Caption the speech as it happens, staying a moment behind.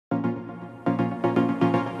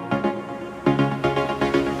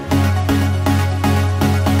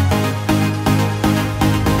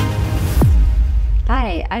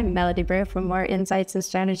I'm Melody Brue for more insights and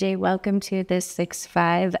strategy. Welcome to this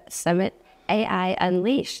 6.5 Summit AI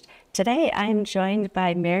Unleashed. Today, I'm joined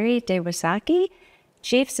by Melody Wysocki,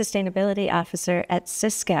 Chief Sustainability Officer at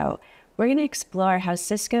Cisco. We're going to explore how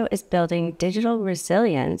Cisco is building digital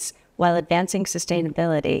resilience while advancing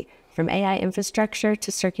sustainability, from AI infrastructure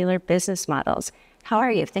to circular business models. How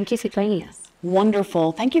are you? Thank you for joining us.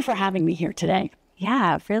 Wonderful. Thank you for having me here today.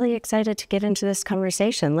 Yeah, really excited to get into this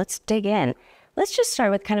conversation. Let's dig in. Let's just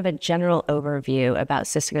start with kind of a general overview about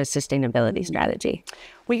Cisco's sustainability strategy.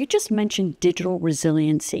 Well, you just mentioned digital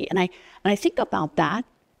resiliency, and I think about that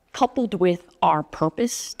coupled with our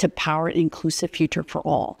purpose to power an inclusive future for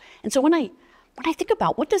all. And so when I think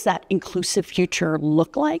about what does that inclusive future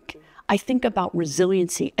look like, I think about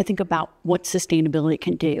resiliency. I think about what sustainability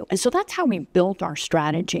can do. And so that's how we built our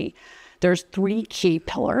strategy. There's three key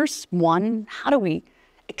pillars. One, how do we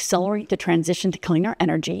accelerate the transition to cleaner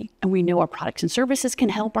energy? And we know our products and services can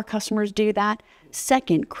help our customers do that.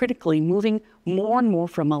 Second, critically, moving more and more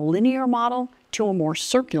from a linear model to a more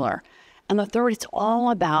circular. And the third, it's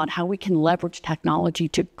all about how we can leverage technology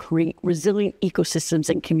to create resilient ecosystems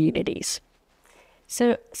and communities.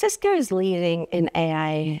 So Cisco is leading in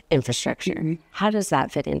AI infrastructure. How does that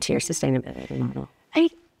fit into your sustainability model?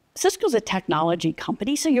 Cisco's a technology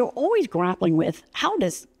company, so you're always grappling with how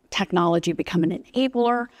does technology become an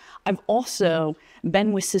enabler. I've also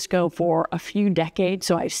been with Cisco for a few decades,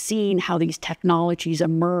 so I've seen how these technologies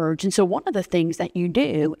emerge. And so one of the things that you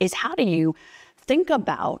do is how do you think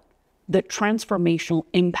about the transformational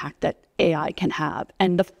impact that AI can have?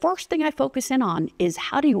 And the first thing I focus in on is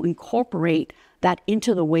how do you incorporate that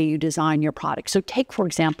into the way you design your product? So take, for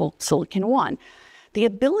example, Silicon One. The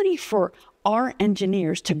ability for our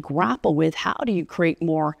engineers to grapple with how do you create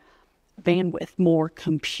more bandwidth, more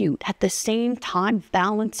compute, at the same time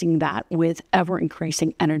balancing that with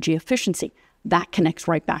ever-increasing energy efficiency. That connects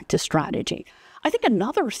right back to strategy. I think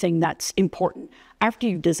another thing that's important, after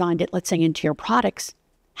you've designed it, let's say, into your products,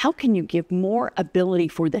 how can you give more ability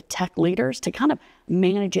for the tech leaders to kind of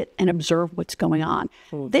manage it and observe what's going on?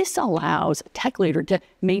 This allows a tech leader to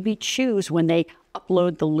maybe choose when they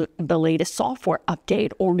upload the latest software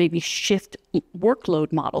update or maybe shift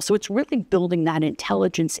workload model. So it's really building that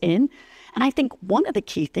intelligence in. And I think one of the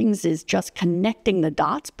key things is just connecting the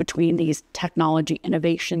dots between these technology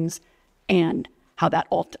innovations and how that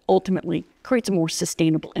ultimately creates a more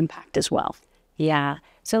sustainable impact as well. Yeah.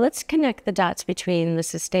 So let's connect the dots between the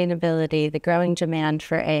sustainability, the growing demand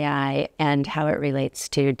for AI, and how it relates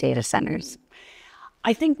to data centers.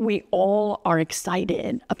 I think we all are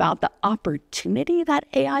excited about the opportunity that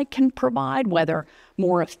AI can provide, whether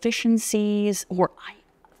more efficiencies, or I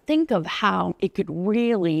think of how it could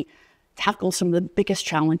really tackle some of the biggest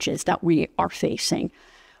challenges that we are facing.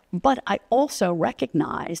 But I also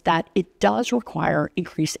recognize that it does require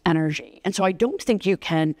increased energy. And so I don't think you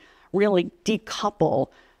can really decouple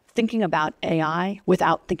thinking about AI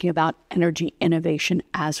without thinking about energy innovation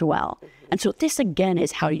as well. And so this, again,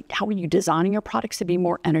 is how are you designing your products to be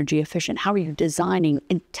more energy efficient? How are you designing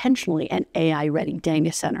intentionally an AI-ready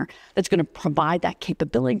data center that's going to provide that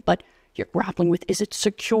capability? But you're grappling with, is it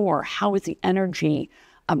secure? How is the energy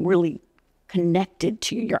really connected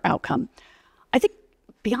to your outcome? I think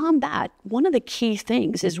beyond that, one of the key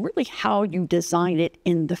things is really how you design it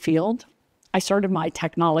in the field. I started my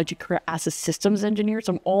technology career as a systems engineer,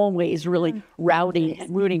 so I'm always really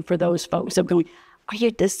rooting for those folks. I'm going, are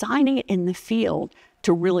you designing it in the field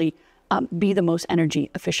to really be the most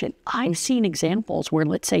energy efficient? I've seen examples where,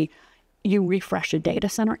 let's say, you refresh a data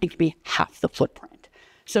center, it could be half the footprint.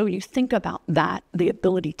 So you think about that, the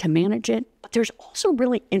ability to manage it, but there's also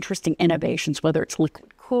really interesting innovations, whether it's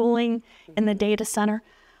liquid cooling in the data center.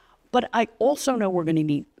 But I also know we're going to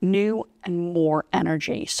need new and more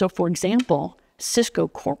energy. So for example, Cisco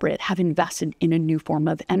Corporate have invested in a new form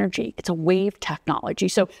of energy. It's a wave technology.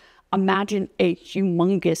 So imagine a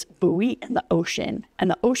humongous buoy in the ocean, and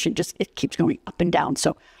the ocean it keeps going up and down.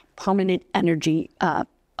 So permanent energy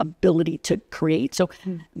ability to create. So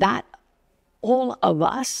that all of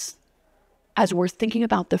us, as we're thinking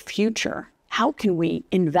about the future, how can we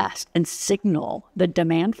invest and signal the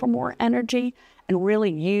demand for more energy and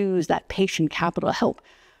really use that patient capital to help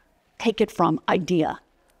take it from idea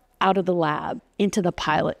out of the lab into the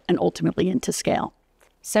pilot and ultimately into scale?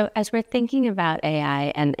 So as we're thinking about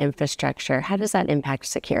AI and infrastructure, how does that impact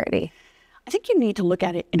security? I think you need to look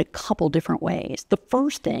at it in a couple different ways. The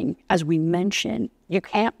first thing, as we mentioned, you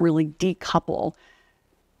can't really decouple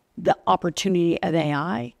the opportunity of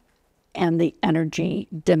AI and the energy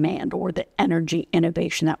demand or the energy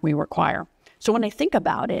innovation that we require. So when I think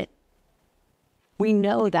about it, we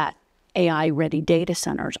know that AI-ready data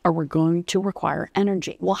centers are going to require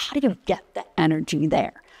energy. Well, how do you get the energy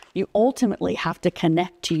there? You ultimately have to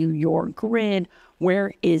connect to your grid.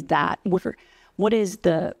 Where is that? What is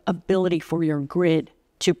the ability for your grid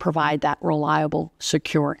to provide that reliable,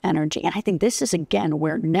 secure energy? And I think this is, again,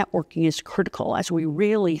 where networking is critical as we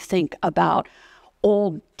really think about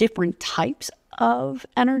all different types of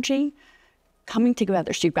energy coming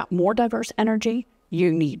together. So you've got more diverse energy,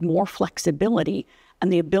 you need more flexibility,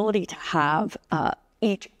 and the ability to have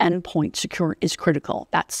each endpoint secure is critical.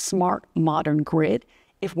 That smart, modern grid,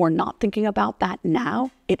 if we're not thinking about that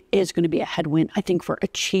now, it is going to be a headwind, I think, for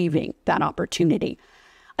achieving that opportunity.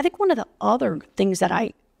 I think one of the other things that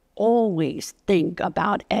I always think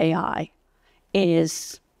about AI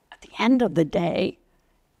is, at the end of the day,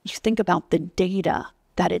 you think about the data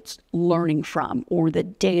that it's learning from, or the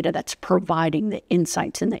data that's providing the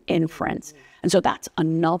insights and the inference. And so that's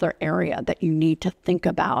another area that you need to think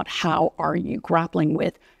about. How are you grappling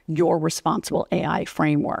with your responsible AI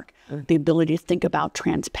framework? The ability to think about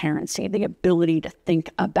transparency, the ability to think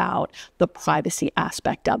about the privacy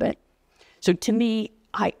aspect of it. So to me,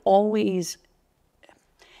 I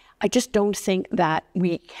just don't think that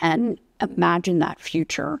we can imagine that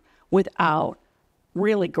future without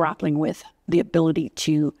really grappling with the ability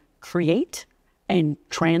to create and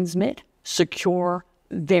transmit secure,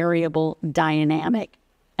 variable, dynamic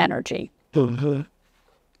energy.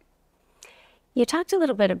 You talked a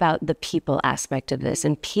little bit about the people aspect of this,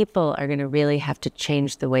 and people are going to really have to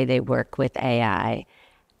change the way they work with AI.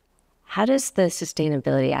 How does the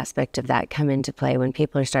sustainability aspect of that come into play when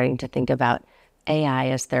people are starting to think about AI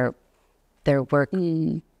as their work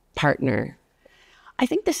partner? I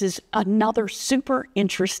think this is another super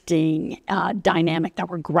interesting dynamic that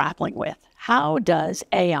we're grappling with. How does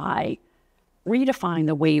AI redefine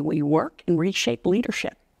the way we work and reshape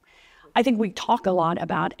leadership? I think we talk a lot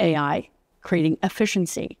about AI creating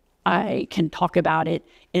efficiency. I can talk about it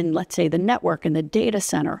in, let's say, the network and the data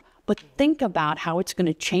center, but think about how it's going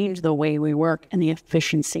to change the way we work and the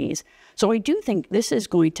efficiencies. So I do think this is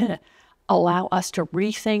going to allow us to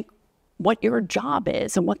rethink what your job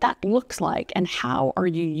is and what that looks like, and how are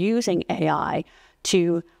you using AI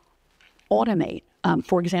to automate.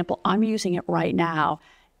 For example, I'm using it right now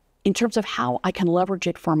in terms of how I can leverage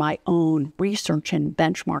it for my own research and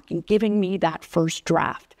benchmarking, giving me that first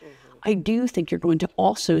draft. I do think you're going to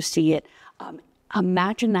also see it.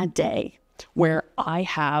 Imagine that day where I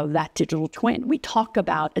have that digital twin. We talk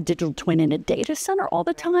about a digital twin in a data center all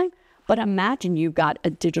the time, but imagine you've got a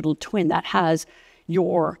digital twin that has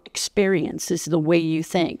your experiences, the way you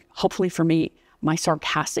think. Hopefully for me, my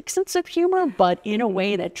sarcastic sense of humor, but in a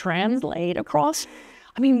way that translate across.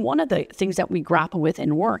 I mean, one of the things that we grapple with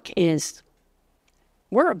in work is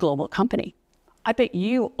we're a global company. I bet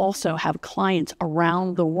you also have clients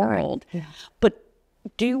around the world, but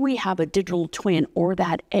do we have a digital twin or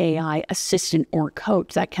that AI assistant or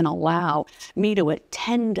coach that can allow me to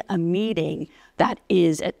attend a meeting that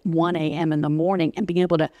is at 1 a.m. in the morning and being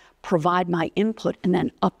able to provide my input and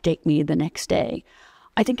then update me the next day?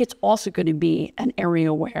 I think it's also going to be an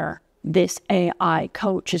area where this AI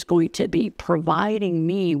coach is going to be providing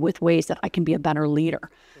me with ways that I can be a better leader.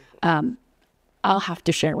 I'll have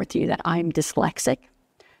to share with you that I'm dyslexic.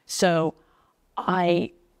 So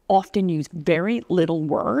I often use very little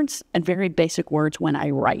words and very basic words when I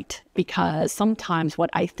write, because sometimes what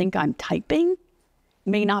I think I'm typing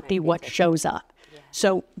may not be what shows up.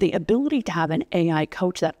 So the ability to have an AI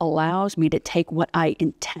coach that allows me to take what I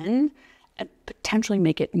intend and potentially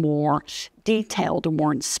make it more detailed or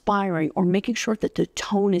more inspiring, or making sure that the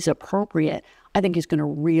tone is appropriate, I think is going to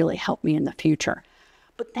really help me in the future.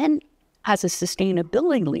 But then as a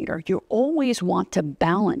sustainability leader, you always want to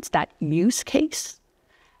balance that use case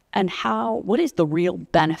and what is the real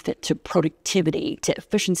benefit to productivity, to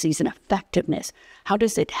efficiencies and effectiveness? How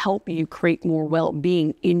does it help you create more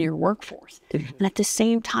well-being in your workforce? And at the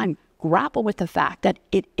same time, grapple with the fact that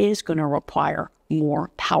it is going to require more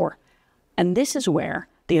power. And this is where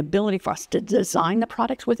the ability for us to design the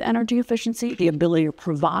products with energy efficiency, the ability to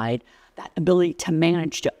provide, that ability to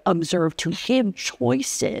manage, to observe, to give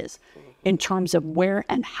choices in terms of where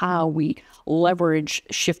and how we leverage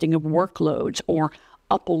shifting of workloads or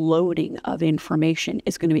uploading of information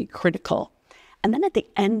is going to be critical. And then at the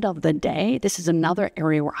end of the day, this is another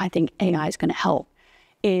area where I think AI is going to help,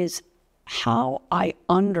 is how I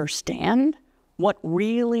understand what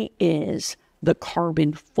really is the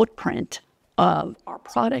carbon footprint of our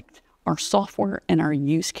product, our software, and our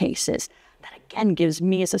use cases. That again gives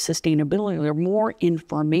me as a sustainability leader more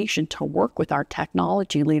information to work with our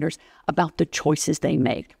technology leaders about the choices they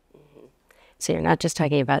make. So you're not just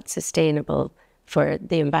talking about sustainable for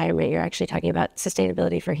the environment, you're actually talking about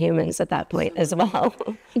sustainability for humans at that point as well.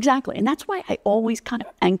 Exactly. And that's why I always kind of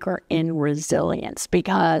anchor in resilience,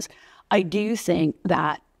 because I do think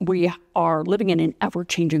that we are living in an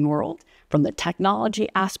ever-changing world, from the technology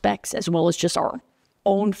aspects as well as just our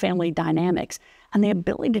own family dynamics, and the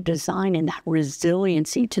ability to design in that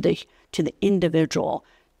resiliency to the individual,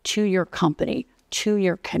 to your company, to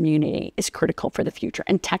your community is critical for the future.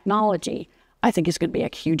 And technology, I think, is going to be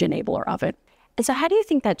a huge enabler of it. And so how do you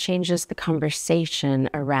think that changes the conversation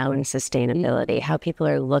around sustainability, how people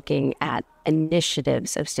are looking at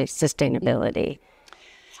initiatives of sustainability?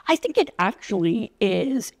 I think it actually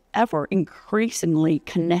is ever increasingly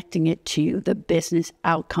connecting it to the business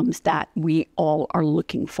outcomes that we all are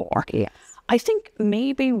looking for. Yes. I think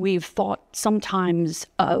maybe we've thought sometimes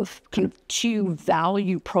of kind of two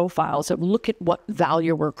value profiles of look at what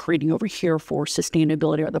value we're creating over here for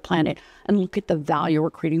sustainability or the planet, and look at the value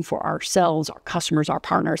we're creating for ourselves, our customers, our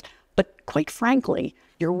partners. But quite frankly,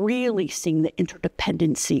 you're really seeing the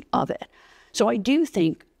interdependency of it. So I do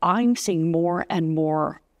think I'm seeing more and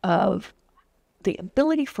more of the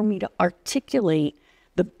ability for me to articulate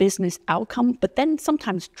the business outcome, but then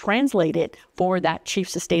sometimes translate it for that chief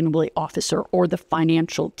sustainability officer or the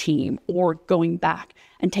financial team, or going back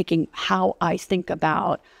and taking how I think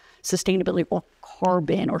about sustainability or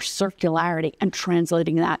carbon or circularity and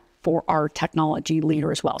translating that for our technology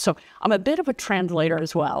leader as well. So I'm a bit of a translator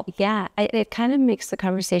as well. Yeah, it kind of makes the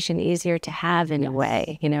conversation easier to have in a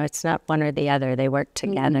way. You know, it's not one or the other. They work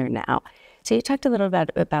together now. So you talked a little bit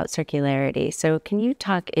about circularity. So can you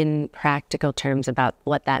talk in practical terms about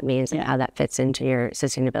what that means and how that fits into your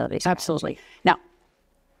sustainability strategy? Absolutely. Now,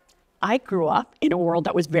 I grew up in a world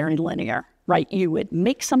that was very linear, right? You would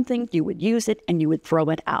make something, you would use it, and you would throw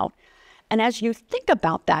it out. And as you think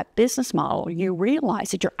about that business model, you realize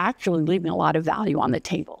that you're actually leaving a lot of value on the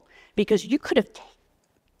table, because you could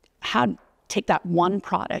have take that one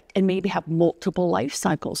product and maybe have multiple life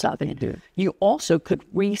cycles of it. Mm-hmm. You also could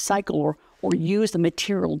recycle or use the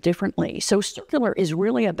material differently. So circular is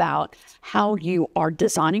really about how you are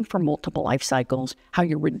designing for multiple life cycles, how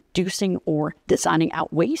you're reducing or designing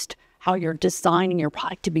out waste, how you're designing your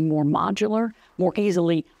product to be more modular, more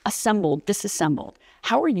easily assembled, disassembled.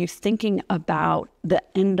 How are you thinking about the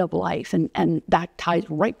end of life? And that ties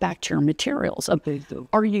right back to your materials.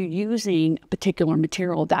 Are you using a particular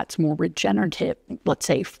material that's more regenerative, let's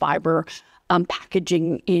say fiber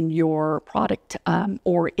packaging in your product,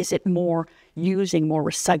 or is it more using more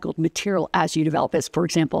recycled material as you develop it? For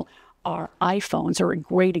example, our iPhones are a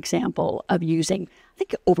great example of using, I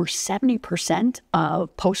think, over 70%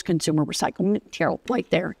 of post-consumer recycled material right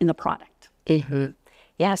there in the product. Mm-hmm.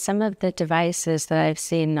 Yeah, some of the devices that I've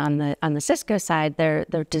seen on the Cisco side, they're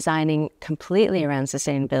designing completely around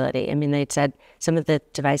sustainability. I mean, they'd said, some of the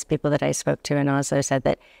device people that I spoke to and also said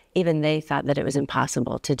that even they thought that it was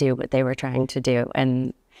impossible to do what they were trying to do.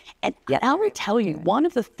 And I will tell you, one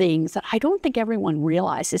of the things that I don't think everyone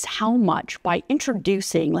realizes how much by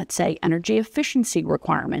introducing, let's say, energy efficiency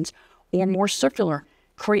requirements or more circular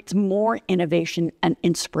creates more innovation and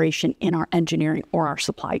inspiration in our engineering or our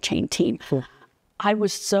supply chain team. Sure. I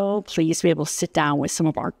was so pleased to be able to sit down with some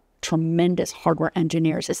of our tremendous hardware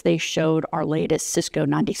engineers as they showed our latest Cisco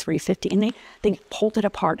 9350, and they pulled it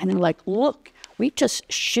apart and they're like, look, we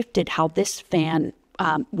just shifted how this fan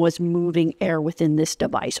was moving air within this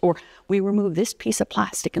device, or we removed this piece of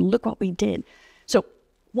plastic and look what we did. So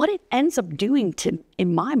what it ends up doing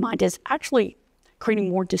in my mind, is actually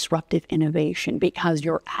creating more disruptive innovation, because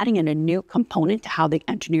you're adding in a new component to how the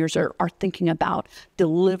engineers are thinking about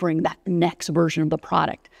delivering that next version of the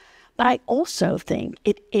product. But I also think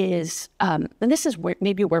it is, and this is where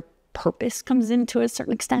maybe where purpose comes into a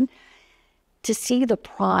certain extent, to see the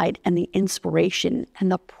pride and the inspiration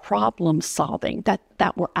and the problem solving that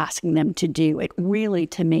we're asking them to do. It really,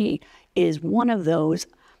 to me, is one of those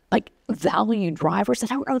like value drivers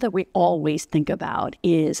that I don't know that we always think about.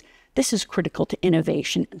 This is critical to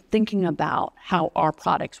innovation and thinking about how our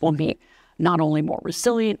products will be not only more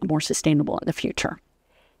resilient, more sustainable in the future.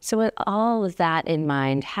 So with all of that in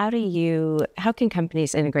mind, how can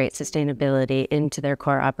companies integrate sustainability into their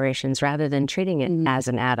core operations rather than treating it as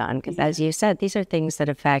an add-on? Because as you said, these are things that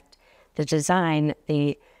affect the design,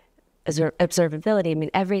 the observability. I mean,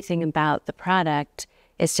 everything about the product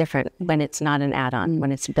is different when it's not an add-on,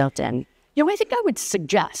 when it's built in. You know, I think I would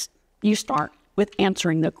suggest you start with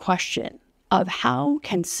answering the question of how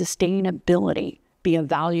can sustainability be a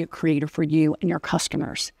value creator for you and your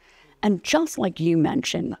customers? And just like you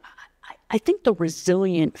mentioned, I think the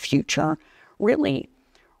resilient future really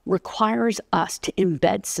requires us to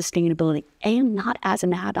embed sustainability, and not as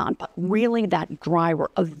an add-on, but really that driver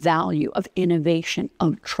of value, of innovation,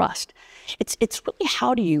 of trust. It's really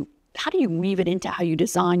how do you weave it into how you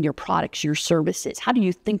design your products, your services? How do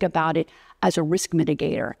you think about it as a risk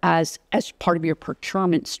mitigator, as part of your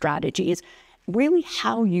procurement strategy? Is really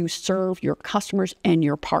how you serve your customers and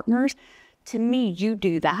your partners. To me, you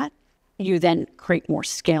do that. You then create more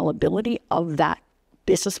scalability of that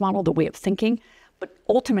business model, the way of thinking. But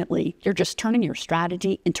ultimately, you're just turning your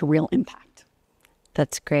strategy into real impact.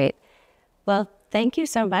 That's great. Well, thank you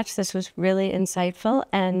so much. This was really insightful.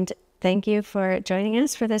 And thank you for joining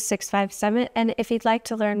us for this 6.5 Summit. And if you'd like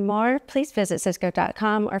to learn more, please visit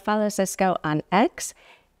Cisco.com or follow Cisco on X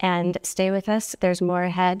and stay with us. There's more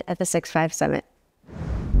ahead at the 6.5 Summit.